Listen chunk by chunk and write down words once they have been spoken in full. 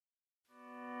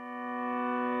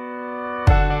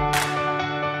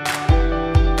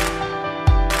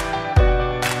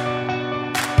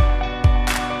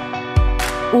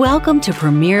Welcome to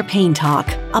Premier Pain Talk,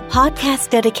 a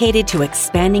podcast dedicated to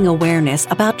expanding awareness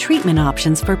about treatment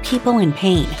options for people in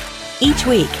pain. Each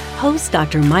week, host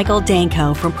Dr. Michael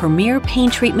Danko from Premier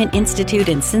Pain Treatment Institute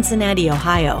in Cincinnati,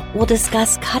 Ohio, will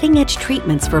discuss cutting-edge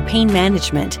treatments for pain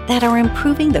management that are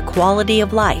improving the quality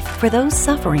of life for those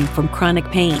suffering from chronic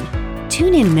pain.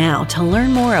 Tune in now to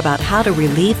learn more about how to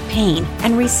relieve pain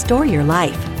and restore your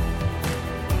life.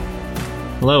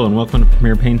 Hello and welcome to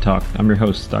Premier Pain Talk. I'm your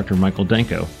host, Dr. Michael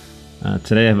Danko.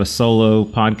 Today I have a solo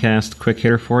podcast quick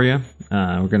hitter for you.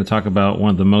 We're going to talk about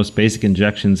one of the most basic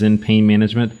injections in pain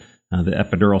management, the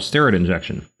epidural steroid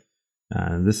injection.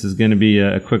 This is going to be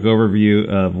a quick overview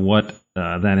of what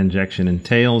that injection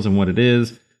entails and what it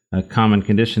is, common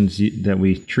conditions that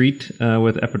we treat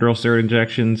with epidural steroid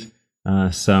injections,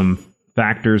 some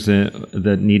factors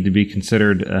that need to be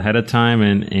considered ahead of time,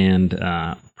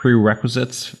 and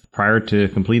prerequisites prior to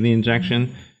completing the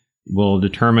injection. We'll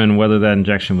determine whether that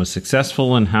injection was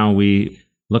successful and how we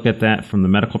look at that from the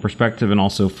medical perspective and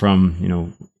also from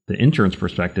the insurance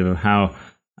perspective of how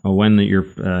when your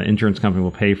insurance company will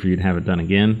pay for you to have it done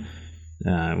again.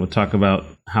 We'll talk about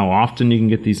how often you can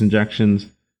get these injections,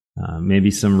 maybe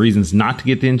some reasons not to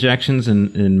get the injections.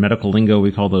 In medical lingo,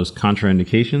 we call those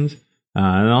contraindications.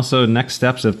 And also next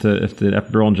steps if the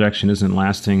epidural injection isn't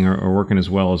lasting or working as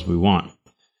well as we want.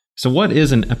 So what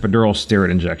is an epidural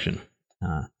steroid injection?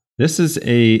 This is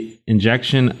a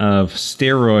injection of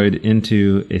steroid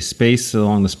into a space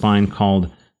along the spine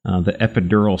called the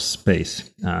epidural space.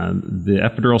 The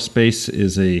epidural space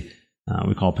is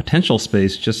we call a potential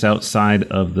space just outside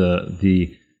of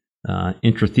the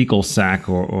intrathecal sac,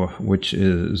 or which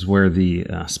is where the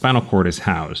spinal cord is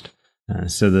housed.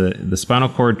 So the spinal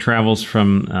cord travels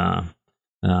from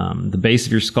the base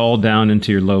of your skull down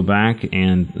into your low back,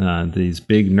 and these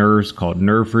big nerves called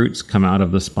nerve roots come out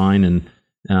of the spine and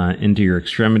into your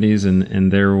extremities,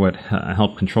 and they're what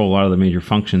help control a lot of the major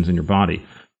functions in your body.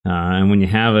 And when you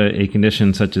have a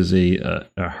condition such as a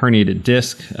herniated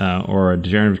disc or a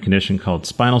degenerative condition called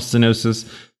spinal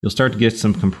stenosis, you'll start to get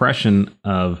some compression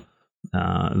of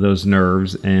those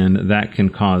nerves, and that can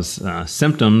cause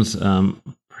symptoms,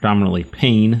 predominantly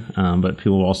pain, but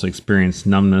people will also experience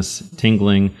numbness,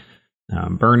 tingling,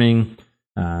 burning.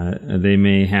 They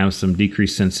may have some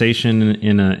decreased sensation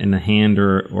in a hand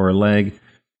or a leg.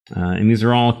 And these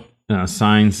are all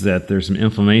signs that there's some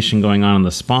inflammation going on in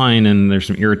the spine, and there's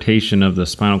some irritation of the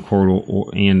spinal cord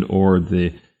or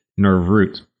the nerve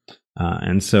roots.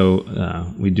 And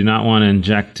so we do not want to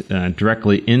inject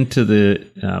directly into the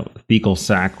thecal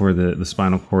sac where the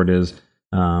spinal cord is.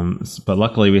 But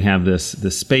luckily we have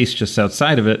this space just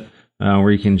outside of it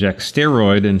where you can inject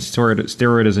steroid, and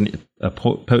steroid is a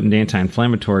potent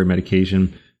anti-inflammatory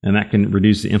medication, and that can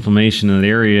reduce the inflammation in the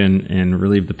area and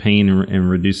relieve the pain and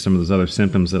reduce some of those other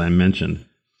symptoms that I mentioned.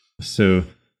 So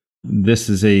this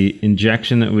is a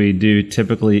injection that we do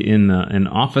typically in an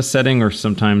office setting, or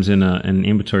sometimes in an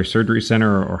ambulatory surgery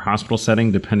center or hospital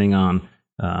setting, depending on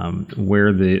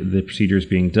where the procedure is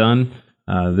being done.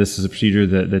 This is a procedure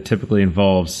that typically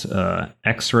involves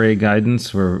X-ray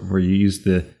guidance, where you use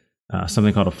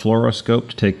something called a fluoroscope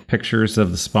to take pictures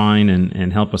of the spine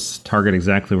and help us target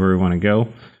exactly where we want to go.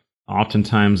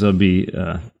 Oftentimes there'll be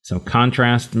some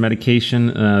contrast medication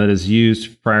that is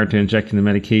used prior to injecting the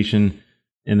medication,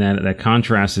 and that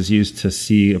contrast is used to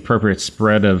see appropriate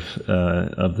spread of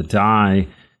the dye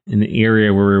in the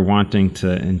area where we're wanting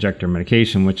to inject our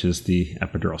medication, which is the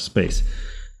epidural space.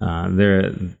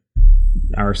 There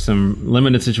are some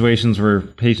limited situations where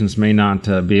patients may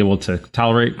not be able to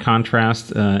tolerate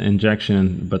contrast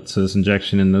injection, so this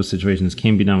injection in those situations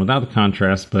can be done without the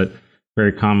contrast, but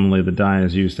very commonly the dye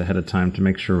is used ahead of time to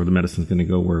make sure the medicine is going to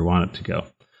go where we want it to go.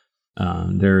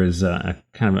 There is a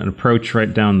kind of an approach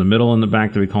right down the middle in the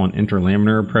back that we call an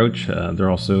interlaminar approach. There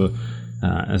also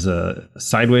as a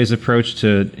sideways approach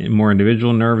to more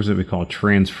individual nerves that we call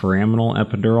transforaminal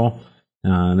epidural.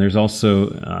 There's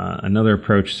also another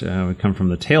approach. We come from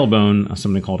the tailbone,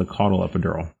 something called a caudal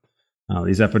epidural.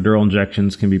 These epidural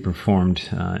injections can be performed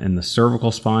in the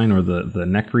cervical spine or the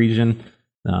neck region,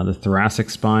 the thoracic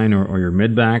spine or your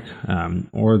mid-back,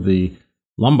 or the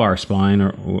lumbar spine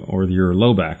or your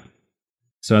low back.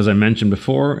 So as I mentioned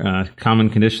before, common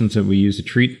conditions that we use to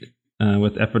treat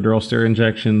with epidural steroid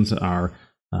injections are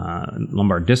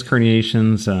lumbar disc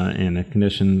herniations and a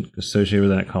condition associated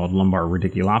with that called lumbar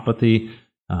radiculopathy.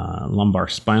 Lumbar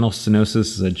spinal stenosis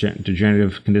is a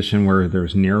degenerative condition where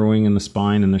there's narrowing in the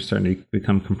spine and there's starting to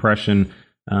become compression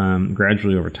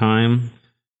gradually over time.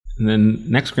 And then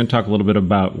next we're going to talk a little bit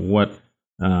about what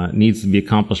needs to be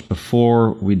accomplished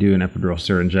before we do an epidural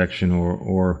steroid injection,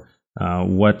 or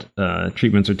what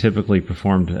treatments are typically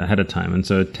performed ahead of time. And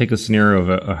so take a scenario of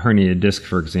a herniated disc,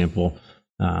 for example.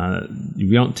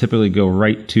 You don't typically go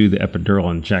right to the epidural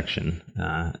injection.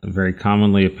 Very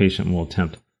commonly, a patient will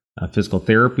attempt physical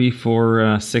therapy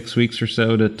for 6 weeks or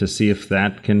so to see if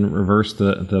that can reverse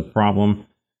the problem.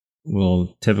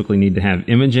 We'll typically need to have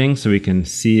imaging so we can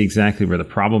see exactly where the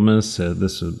problem is. So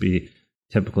this would be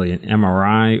typically an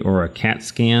MRI or a CAT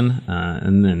scan.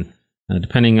 And then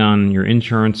depending on your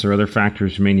insurance or other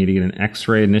factors, you may need to get an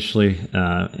X-ray initially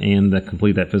and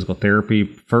complete that physical therapy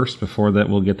first. Before that,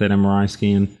 we'll get that MRI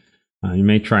scan. You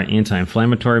may try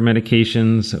anti-inflammatory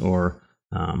medications or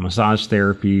massage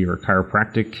therapy or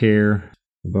chiropractic care.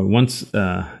 But once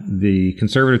the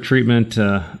conservative treatment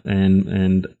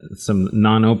and some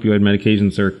non-opioid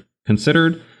medications are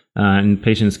considered and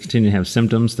patients continue to have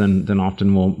symptoms, then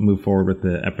often we'll move forward with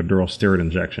the epidural steroid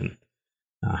injection.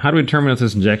 How do we determine if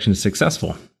this injection is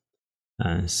successful?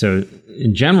 So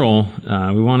in general,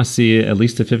 we want to see at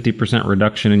least a 50%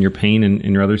 reduction in your pain and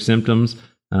your other symptoms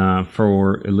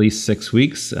for at least 6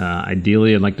 weeks.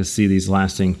 Ideally, I'd like to see these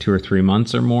lasting 2 or 3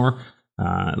 months or more.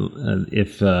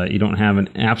 If you don't have an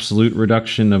absolute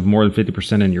reduction of more than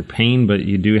 50% in your pain, but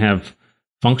you do have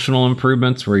functional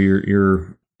improvements where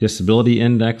your disability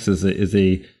index is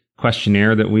a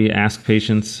questionnaire that we ask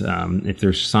patients. If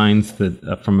there's signs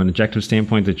that from an objective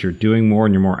standpoint that you're doing more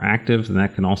and you're more active, then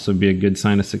that can also be a good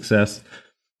sign of success.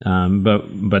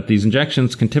 But these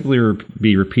injections can typically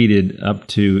be repeated up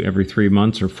to every 3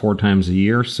 months or 4 times a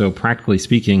year. So practically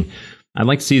speaking, I'd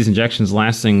like to see these injections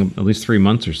lasting at least 3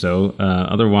 months or so.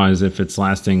 Otherwise, if it's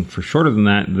lasting for shorter than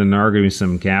that, then there are going to be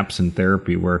some gaps in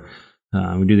therapy where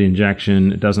we do the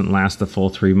injection, it doesn't last the full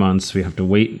 3 months. We have to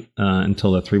wait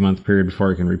until the 3-month period before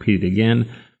we can repeat it again,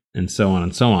 and so on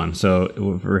and so on. So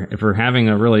if we're having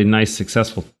a really nice,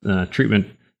 successful treatment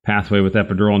pathway with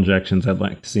epidural injections, I'd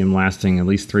like to see them lasting at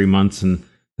least 3 months, and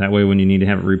that way when you need to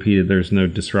have it repeated, there's no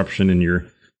disruption in your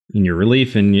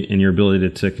relief and your ability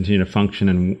to continue to function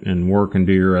and work and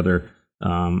do your other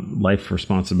life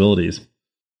responsibilities.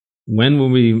 When will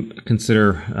we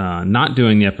consider not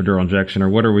doing the epidural injection, or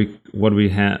what do we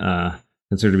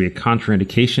consider to be a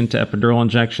contraindication to epidural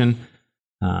injection?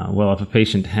 Well, if a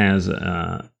patient has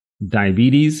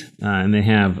diabetes and they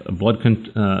have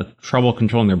trouble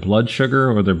controlling their blood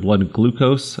sugar or their blood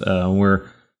glucose, where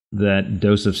that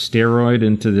dose of steroid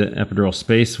into the epidural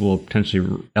space will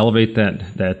potentially elevate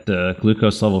that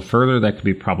glucose level further. That could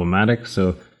be problematic.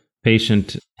 So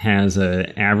patient has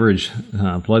an average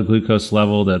blood glucose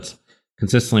level that's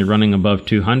consistently running above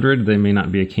 200, they may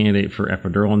not be a candidate for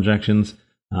epidural injections.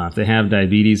 If they have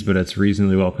diabetes, but it's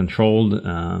reasonably well controlled,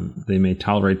 they may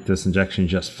tolerate this injection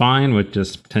just fine with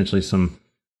just potentially some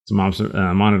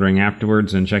monitoring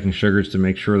afterwards and checking sugars to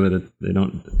make sure that they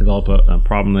don't develop a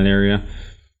problem in that area.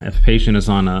 If a patient is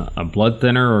on a blood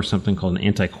thinner or something called an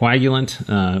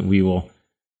anticoagulant, we will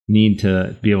need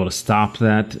to be able to stop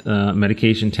that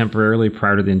medication temporarily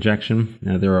prior to the injection.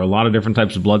 There are a lot of different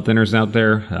types of blood thinners out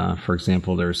there. For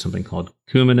example, there's something called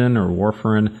Coumadin or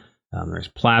warfarin. There's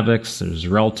Plavix, there's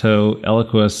Relto,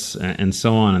 Eliquis, and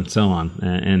so on and so on.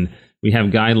 And we have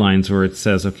guidelines where it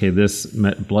says, okay, this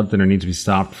blood thinner needs to be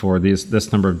stopped for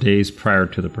this number of days prior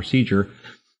to the procedure.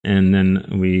 And then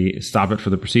we stop it for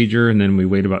the procedure, and then we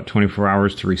wait about 24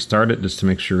 hours to restart it just to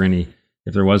make sure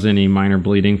if there was any minor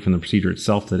bleeding from the procedure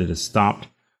itself, that it is stopped.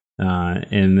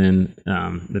 And then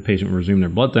the patient will resume their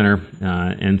blood thinner.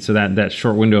 And so that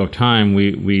short window of time,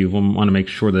 we will want to make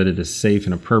sure that it is safe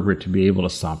and appropriate to be able to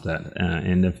stop that.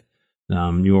 And if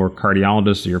your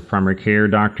cardiologist or your primary care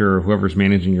doctor or whoever's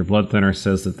managing your blood thinner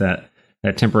says that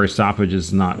temporary stoppage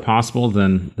is not possible,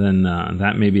 then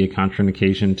that may be a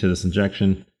contraindication to this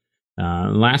injection.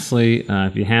 Lastly,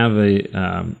 if you have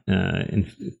a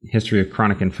history of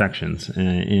chronic infections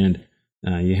and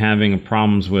you're having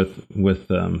problems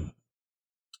with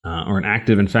or an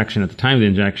active infection at the time of the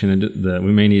injection,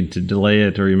 we may need to delay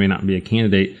it, or you may not be a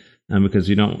candidate because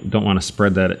you don't want to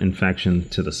spread that infection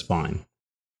to the spine.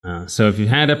 So if you've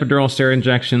had epidural steroid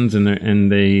injections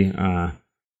and they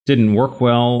didn't work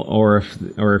well, or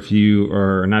if you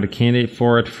are not a candidate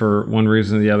for it for one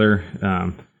reason or the other,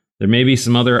 there may be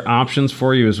some other options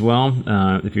for you as well.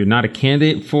 If you're not a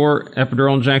candidate for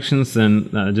epidural injections,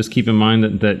 then just keep in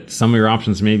mind that some of your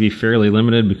options may be fairly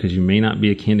limited because you may not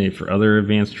be a candidate for other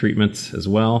advanced treatments as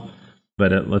well.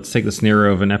 But let's take the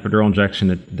scenario of an epidural injection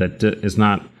that is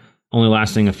not only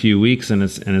lasting a few weeks and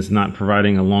is not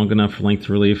providing a long enough length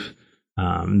relief.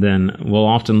 Then we'll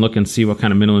often look and see what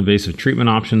kind of minimally invasive treatment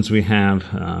options we have.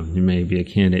 You may be a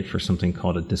candidate for something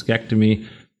called a discectomy.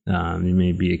 You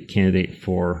may be a candidate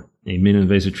for a minimally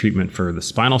invasive treatment for the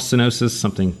spinal stenosis,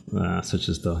 something such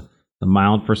as the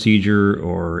mild procedure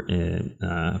or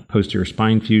posterior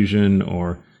spine fusion,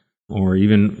 or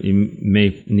even you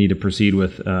may need to proceed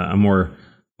with a more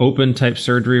open type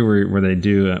surgery where they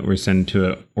do we send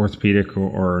to an orthopedic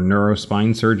or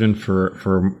neurospine surgeon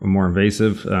for a more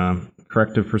invasive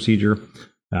corrective procedure.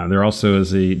 There also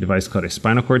is a device called a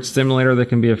spinal cord stimulator that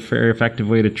can be a very effective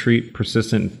way to treat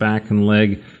persistent back and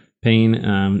leg pain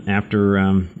after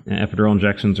epidural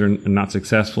injections are not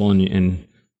successful, and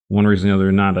one reason or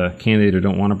another not a candidate or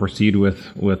don't want to proceed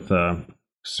with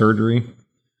surgery.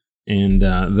 And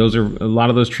those are a lot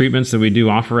of those treatments that we do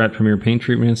offer at Premier Pain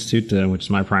Treatment Institute, which is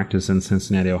my practice in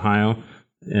Cincinnati, Ohio.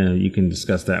 You can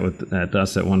discuss that with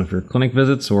us at one of your clinic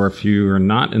visits, or if you are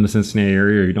not in the Cincinnati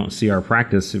area or you don't see our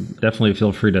practice, definitely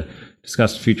feel free to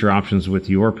discuss future options with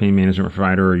your pain management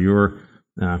provider or your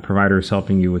providers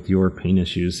helping you with your pain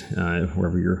issues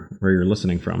where you're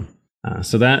listening from.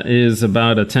 So that is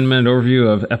about a 10-minute overview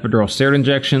of epidural steroid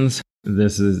injections.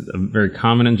 This is a very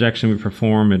common injection we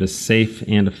perform. It is safe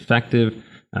and effective.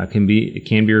 It can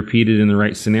be repeated in the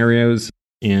right scenarios,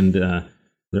 and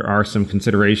there are some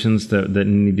considerations that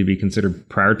need to be considered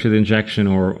prior to the injection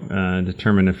or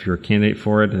determine if you're a candidate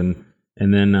for it. And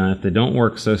then if they don't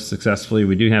work so successfully,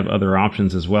 we do have other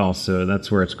options as well. So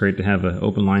that's where it's great to have an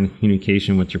open line of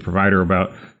communication with your provider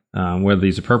about whether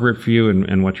these are appropriate for you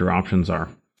and what your options are.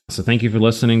 So thank you for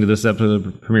listening to this episode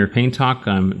of Premier Pain Talk.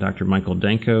 I'm Dr. Michael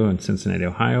Danko in Cincinnati,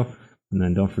 Ohio. And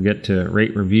then don't forget to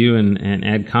rate, review, and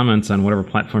add comments on whatever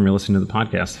platform you're listening to the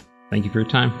podcast. Thank you for your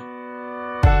time.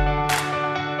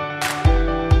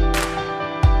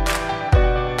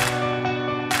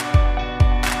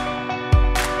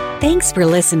 Thanks for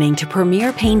listening to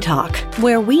Premier Pain Talk,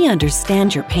 where we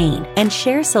understand your pain and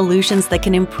share solutions that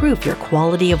can improve your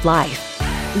quality of life.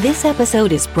 This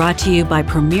episode is brought to you by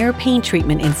Premier Pain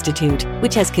Treatment Institute,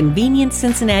 which has convenient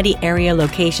Cincinnati area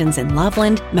locations in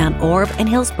Loveland, Mount Orb, and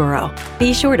Hillsborough.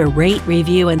 Be sure to rate,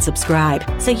 review, and subscribe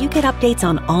so you get updates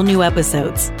on all new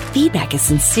episodes. Feedback is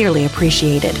sincerely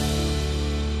appreciated.